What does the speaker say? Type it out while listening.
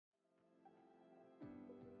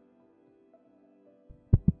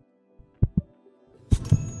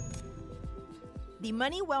The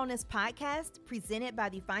Money Wellness Podcast, presented by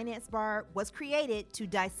the Finance Bar, was created to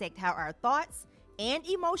dissect how our thoughts and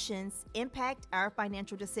emotions impact our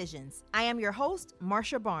financial decisions. I am your host,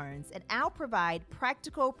 Marsha Barnes, and I'll provide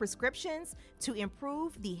practical prescriptions to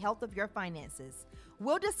improve the health of your finances.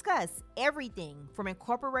 We'll discuss everything from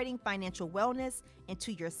incorporating financial wellness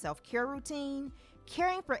into your self-care routine,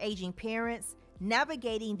 caring for aging parents,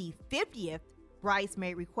 navigating the 50th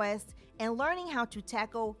bridesmaid request, and learning how to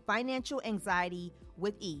tackle financial anxiety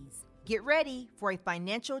with ease. Get ready for a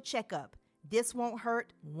financial checkup. This won't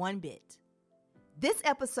hurt one bit. This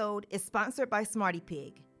episode is sponsored by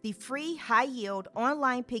SmartyPig, the free high-yield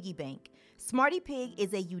online piggy bank. SmartyPig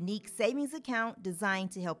is a unique savings account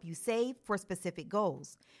designed to help you save for specific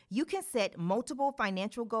goals. You can set multiple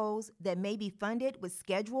financial goals that may be funded with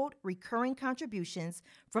scheduled recurring contributions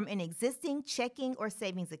from an existing checking or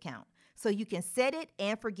savings account, so you can set it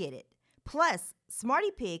and forget it. Plus,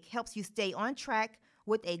 SmartyPig helps you stay on track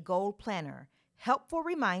with a goal planner, helpful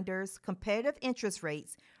reminders, competitive interest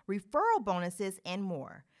rates, referral bonuses, and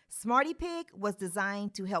more. SmartyPig was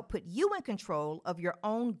designed to help put you in control of your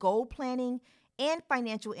own goal planning and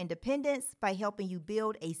financial independence by helping you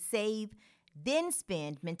build a save, then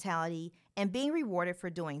spend mentality and being rewarded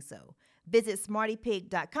for doing so. Visit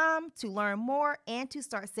smartypig.com to learn more and to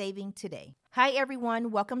start saving today. Hi,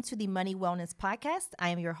 everyone. Welcome to the Money Wellness Podcast. I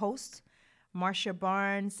am your host, Marsha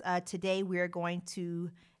Barnes. Today, we are going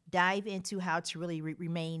to dive into how to really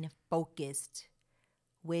remain focused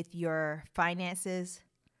with your finances.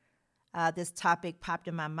 This topic popped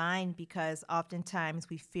in my mind because oftentimes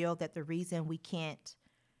we feel that the reason we can't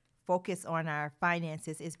focus on our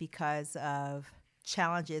finances is because of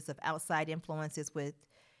challenges of outside influences with,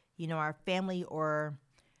 our family or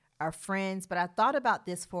our friends. But I thought about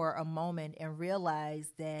this for a moment and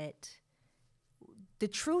realized that the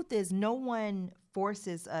truth is no one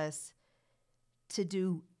forces us to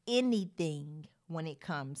do anything when it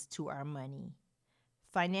comes to our money.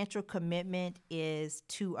 Financial commitment is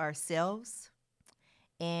to ourselves,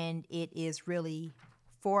 and it is really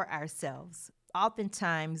for ourselves.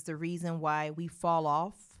 Oftentimes, the reason why we fall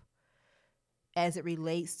off as it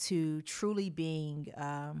relates to truly being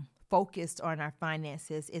focused on our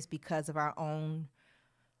finances is because of our own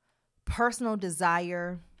personal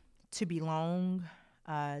desire to belong,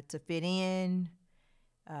 to fit in,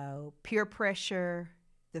 peer pressure,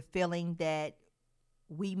 the feeling that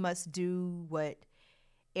we must do what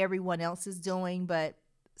everyone else is doing. But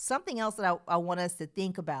something else that I want us to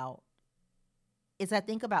think about is I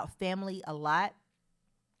think about family a lot.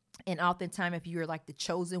 And oftentimes, if you're like the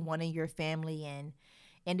chosen one in your family and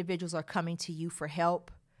individuals are coming to you for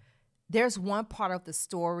help, there's one part of the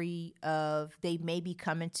story of they may be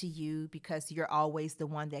coming to you because you're always the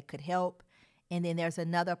one that could help. And then there's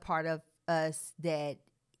another part of us that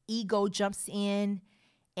ego jumps in,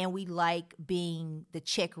 and we like being the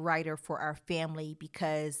check writer for our family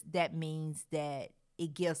because that means that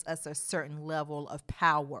it gives us a certain level of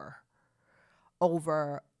power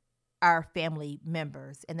over our family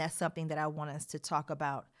members. And that's something that I want us to talk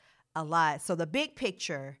about a lot. So the big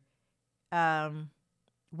picture,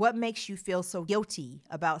 what makes you feel so guilty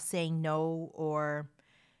about saying no or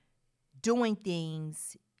doing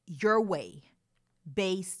things your way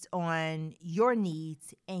based on your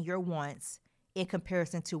needs and your wants in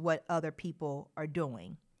comparison to what other people are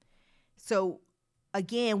doing? So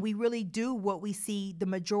again, we really do what we see the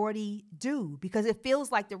majority do because it feels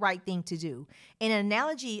like the right thing to do. And an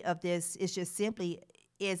analogy of this is just simply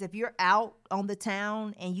is if you're out on the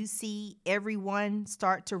town and you see everyone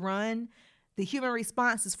start to run, the human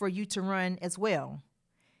response is for you to run as well.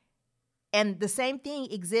 And the same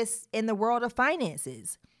thing exists in the world of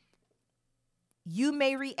finances. You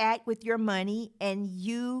may react with your money and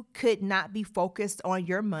you could not be focused on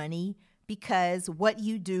your money because what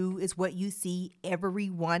you do is what you see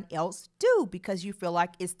everyone else do because you feel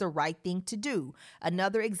like it's the right thing to do.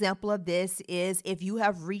 Another example of this is if you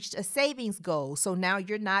have reached a savings goal. So now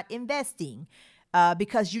you're not investing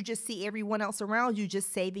because you just see everyone else around you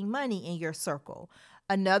just saving money in your circle.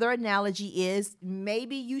 Another analogy is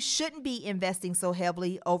maybe you shouldn't be investing so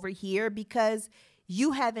heavily over here because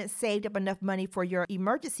you haven't saved up enough money for your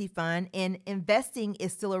emergency fund, and investing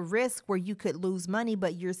is still a risk where you could lose money,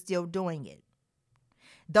 but you're still doing it.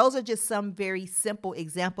 Those are just some very simple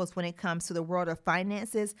examples when it comes to the world of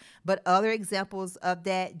finances, but other examples of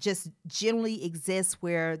that just generally exist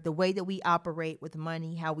where the way that we operate with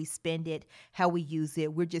money, how we spend it, how we use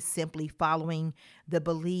it, we're just simply following the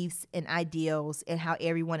beliefs and ideals and how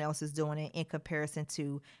everyone else is doing it in comparison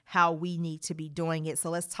to how we need to be doing it. So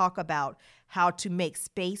let's talk about how to make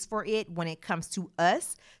space for it when it comes to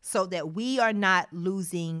us so that we are not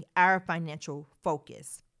losing our financial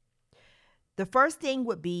focus. The first thing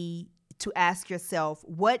would be to ask yourself,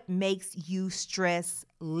 what makes you stress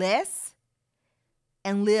less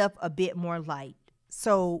and live a bit more light?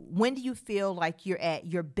 So when do you feel like you're at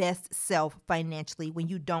your best self financially when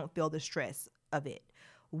you don't feel the stress of it?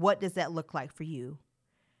 What does that look like for you?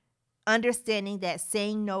 Understanding that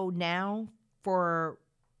saying no now for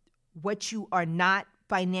what you are not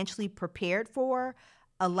financially prepared for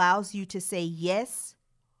allows you to say yes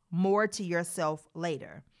more to yourself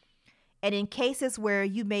later. And in cases where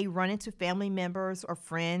you may run into family members or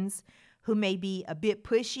friends who may be a bit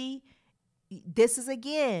pushy, this is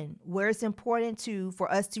again where it's important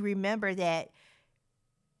for us to remember that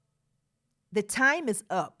the time is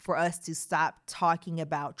up for us to stop talking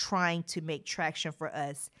about trying to make traction for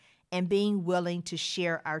us and being willing to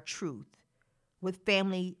share our truth with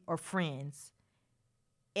family or friends,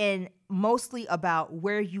 and mostly about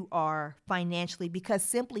where you are financially, because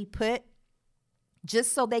simply put,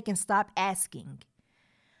 just so they can stop asking.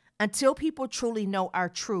 Until people truly know our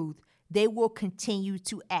truth, they will continue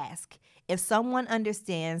to ask. If someone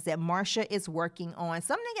understands that Marsha is working on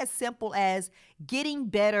something as simple as getting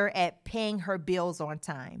better at paying her bills on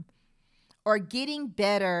time, or getting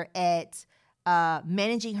better at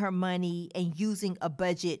managing her money and using a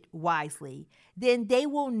budget wisely, then they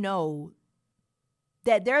will know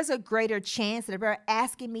that there's a greater chance that if they're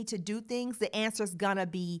asking me to do things, the answer is going to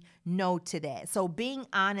be no to that. So being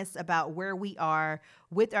honest about where we are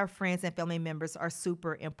with our friends and family members are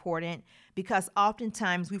super important, because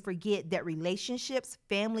oftentimes we forget that relationships,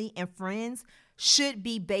 family and friends should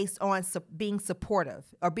be based on being supportive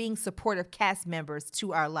or being supportive cast members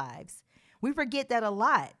to our lives. We forget that a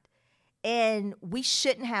lot. And we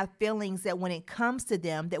shouldn't have feelings that when it comes to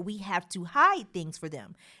them that we have to hide things for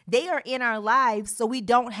them. They are in our lives, so we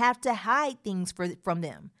don't have to hide things from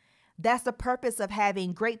them. That's the purpose of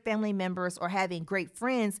having great family members or having great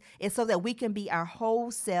friends, is so that we can be our whole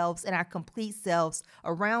selves and our complete selves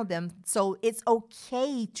around them. So it's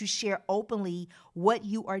okay to share openly what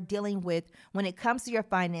you are dealing with when it comes to your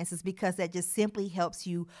finances, because that just simply helps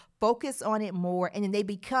you focus on it more. And then they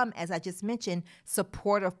become, as I just mentioned,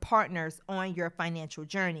 supportive partners on your financial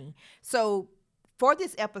journey. So for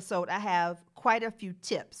this episode, I have quite a few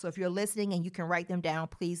tips. So if you're listening and you can write them down,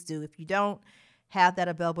 please do. If you don't have that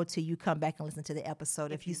available to you, come back and listen to the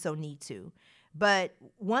episode if you so need to. But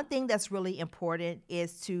one thing that's really important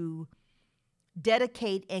is to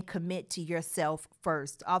dedicate and commit to yourself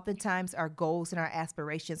first. Oftentimes our goals and our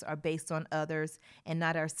aspirations are based on others and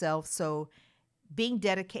not ourselves. So being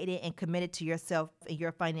dedicated and committed to yourself and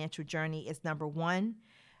your financial journey is number one.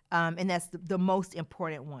 And that's the most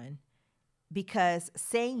important one, because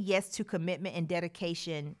saying yes to commitment and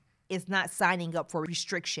dedication is not signing up for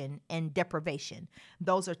restriction and deprivation.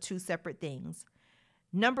 Those are two separate things.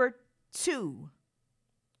 Number two,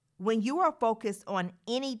 when you are focused on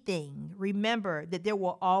anything, remember that there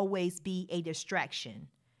will always be a distraction.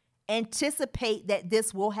 Anticipate that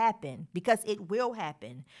this will happen, because it will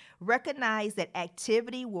happen. Recognize that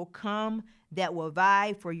activity will come that will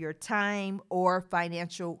vie for your time or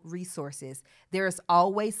financial resources. There is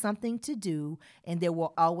always something to do, and there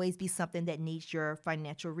will always be something that needs your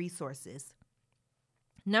financial resources.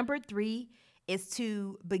 Number three is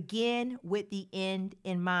to begin with the end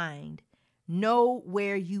in mind. Know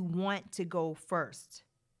where you want to go first.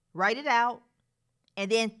 Write it out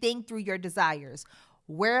and then think through your desires.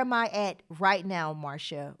 Where am I at right now,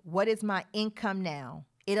 Marsha? What is my income now?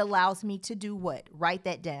 It allows me to do what? Write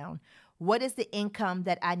that down. What is the income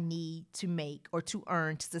that I need to make or to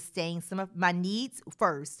earn to sustain some of my needs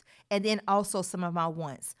first, and then also some of my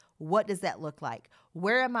wants? What does that look like?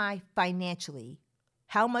 Where am I financially?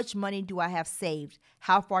 How much money do I have saved?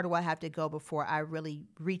 How far do I have to go before I really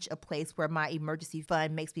reach a place where my emergency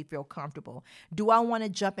fund makes me feel comfortable? Do I want to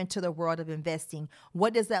jump into the world of investing?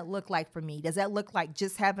 What does that look like for me? Does that look like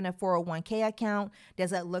just having a 401k account?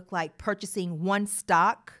 Does that look like purchasing one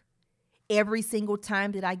stock every single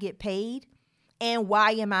time that I get paid? And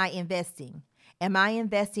why am I investing? Am I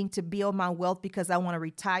investing to build my wealth because I want to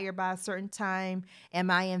retire by a certain time? Am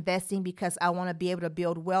I investing because I want to be able to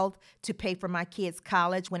build wealth to pay for my kids'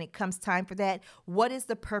 college when it comes time for that? What is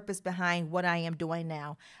the purpose behind what I am doing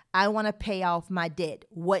now? I want to pay off my debt.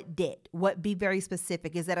 What debt? What? Be very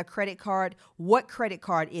specific. Is that a credit card? What credit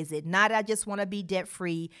card is it? Not I just want to be debt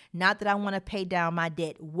free. Not that I want to pay down my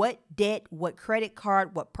debt. What debt? What credit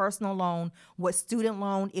card? What personal loan? What student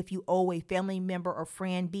loan? If you owe a family member or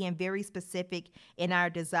friend, being very specific in our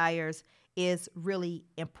desires is really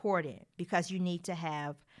important, because you need to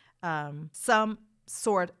have some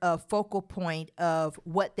sort of focal point of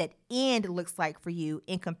what that end looks like for you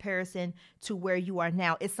in comparison to where you are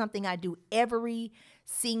now. It's something I do every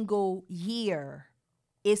single year,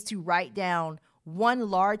 is to write down one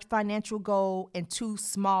large financial goal and two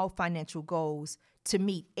small financial goals to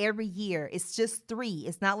meet every year. It's just 3.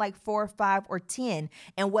 It's not like 4 or 5 or 10.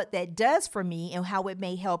 And what that does for me and how it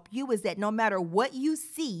may help you is that no matter what you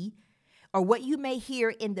see or what you may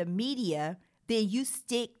hear in the media, then you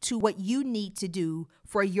stick to what you need to do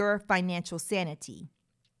for your financial sanity.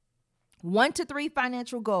 1 to 3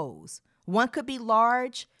 financial goals. 1 could be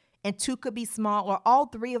large and 2 could be small, or all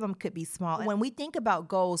 3 of them could be small. And when we think about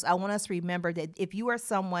goals, I want us to remember that if you are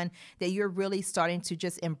someone that you're really starting to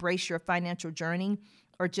just embrace your financial journey,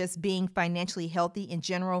 or just being financially healthy in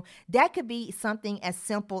general, that could be something as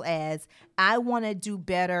simple as, I want to do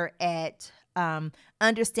better at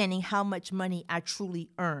understanding how much money I truly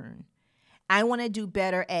earn. I want to do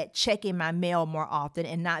better at checking my mail more often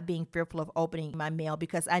and not being fearful of opening my mail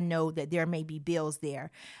because I know that there may be bills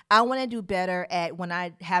there. I want to do better at when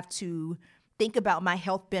I have to think about my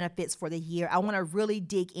health benefits for the year. I want to really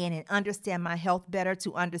dig in and understand my health better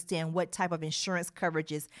to understand what type of insurance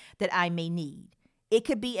coverages that I may need. It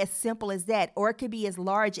could be as simple as that, or it could be as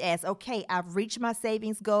large as, okay, I've reached my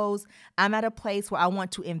savings goals. I'm at a place where I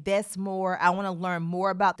want to invest more. I want to learn more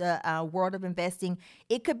about the world of investing.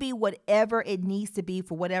 It could be whatever it needs to be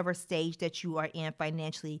for whatever stage that you are in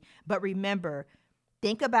financially. But remember,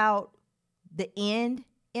 think about the end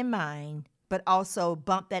in mind, but also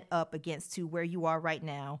bump that up against to where you are right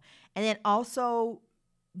now. And then also,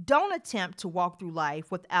 don't attempt to walk through life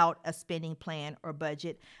without a spending plan or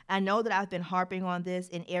budget. I know that I've been harping on this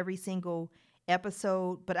in every single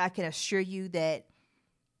episode, but I can assure you that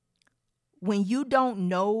when you don't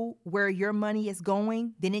know where your money is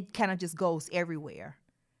going, then it kind of just goes everywhere.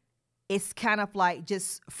 It's kind of like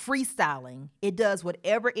just freestyling. It does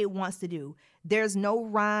whatever it wants to do. There's no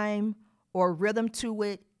rhyme or rhythm to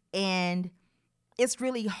it, and it's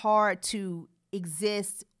really hard to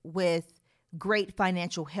exist with great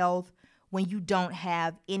financial health when you don't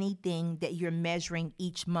have anything that you're measuring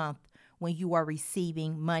each month when you are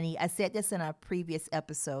receiving money. I said this in a previous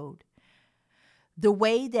episode. The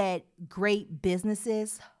way that great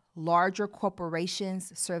businesses, larger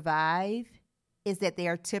corporations survive is that they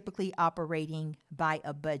are typically operating by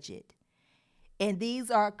a budget. And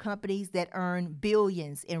these are companies that earn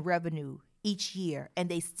billions in revenue each year, and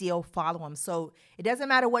they still follow them. So it doesn't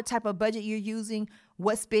matter what type of budget you're using,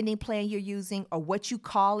 what spending plan you're using, or what you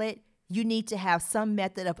call it. You need to have some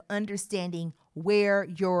method of understanding where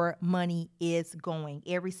your money is going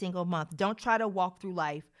every single month. Don't try to walk through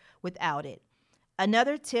life without it.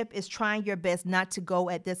 Another tip is trying your best not to go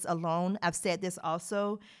at this alone. I've said this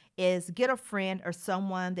also, is get a friend or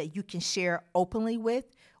someone that you can share openly with.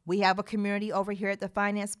 We have a community over here at the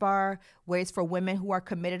Finance Bar where it's for women who are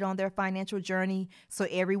committed on their financial journey. So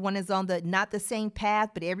everyone is on not the same path,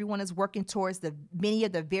 but everyone is working towards many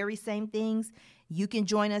of the very same things. You can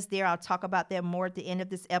join us there. I'll talk about that more at the end of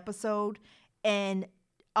this episode. And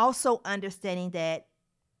also understanding that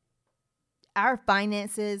our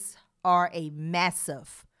finances are a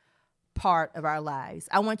massive part of our lives.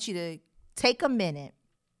 I want you to take a minute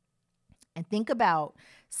and think about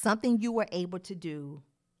something you were able to do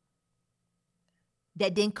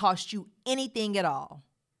that didn't cost you anything at all.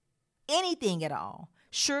 Anything at all.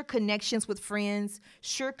 Sure, connections with friends,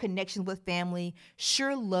 sure, connections with family,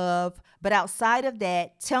 sure, love. But outside of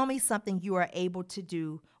that, tell me something you are able to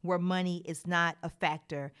do where money is not a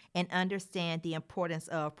factor, and understand the importance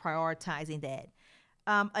of prioritizing that.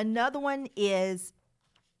 Another one is,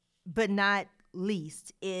 but not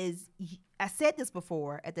least, is, I said this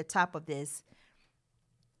before at the top of this,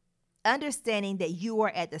 understanding that you are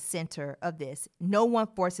at the center of this. No one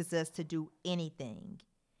forces us to do anything.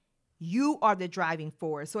 You are the driving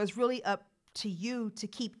force. So it's really up to you to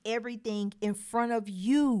keep everything in front of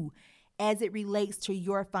you as it relates to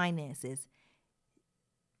your finances.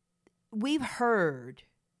 We've heard,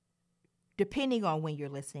 depending on when you're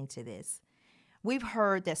listening to this, we've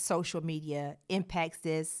heard that social media impacts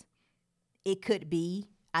this. It could be.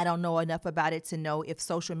 I don't know enough about it to know if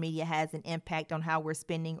social media has an impact on how we're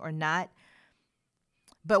spending or not.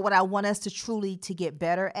 But what I want us to truly to get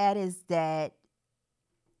better at is that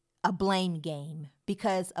a blame game,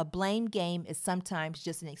 because a blame game is sometimes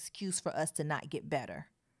just an excuse for us to not get better.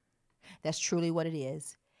 That's truly what it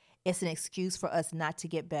is. It's an excuse for us not to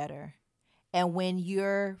get better. And when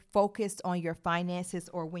you're focused on your finances,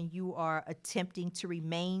 or when you are attempting to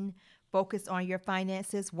remain focused on your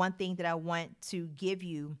finances, one thing that I want to give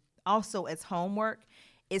you also as homework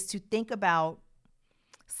is to think about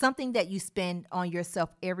something that you spend on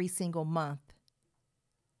yourself every single month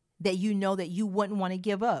that you know that you wouldn't want to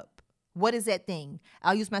give up. What is that thing?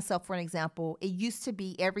 I'll use myself for an example. It used to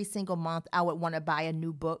be every single month I would want to buy a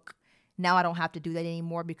new book. Now I don't have to do that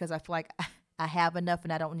anymore because I feel like I have enough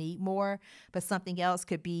and I don't need more. But something else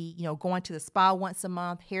could be, going to the spa once a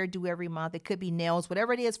month, hairdo every month. It could be nails,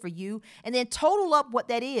 whatever it is for you. And then total up what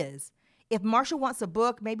that is. If Marshall wants a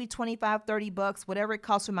book, maybe $25, $30, whatever it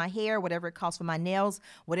costs for my hair, whatever it costs for my nails,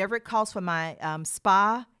 whatever it costs for my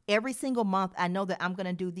spa, every single month, I know that I'm going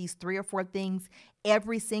to do these 3 or 4 things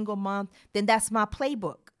every single month. Then that's my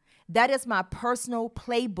playbook. That is my personal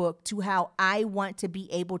playbook to how I want to be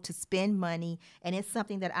able to spend money. And it's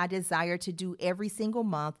something that I desire to do every single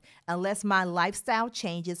month. Unless my lifestyle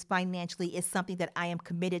changes financially, it's something that I am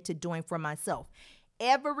committed to doing for myself.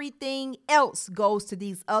 Everything else goes to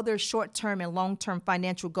these other short-term and long-term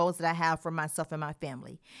financial goals that I have for myself and my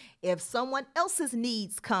family. If someone else's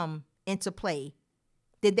needs come into play,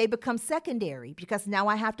 then they become secondary because now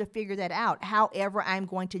I have to figure that out. However, I'm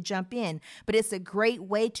going to jump in. But it's a great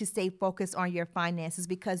way to stay focused on your finances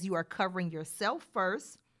because you are covering yourself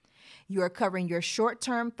first. You are covering your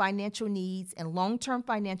short-term financial needs and long-term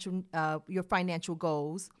your financial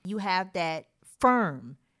goals. You have that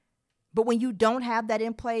firm. But when you don't have that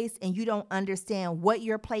in place and you don't understand what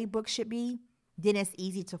your playbook should be, then it's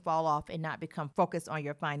easy to fall off and not become focused on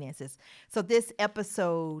your finances. So this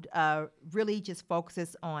episode really just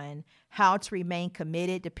focuses on how to remain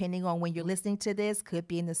committed depending on when you're listening to this. Could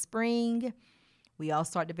be in the spring. We all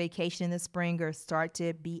start the vacation in the spring or start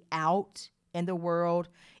to be out in the world.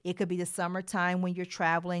 It could be the summertime when you're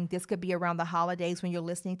traveling. This could be around the holidays when you're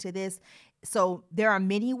listening to this. So there are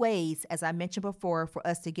many ways, as I mentioned before, for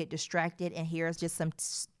us to get distracted. And here's just some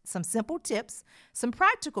simple tips, some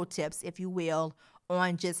practical tips, if you will,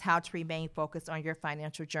 on just how to remain focused on your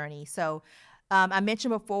financial journey. So I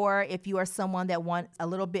mentioned before, if you are someone that wants a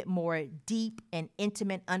little bit more deep and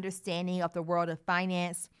intimate understanding of the world of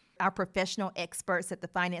finance, our professional experts at the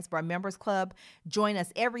Finance Bar Members Club join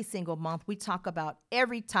us every single month. We talk about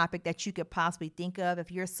every topic that you could possibly think of.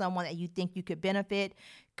 If you're someone that you think you could benefit,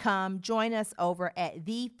 come join us over at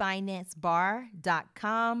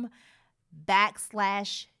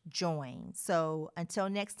thefinancebar.com/join. So until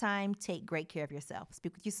next time, take great care of yourself.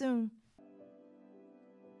 Speak with you soon.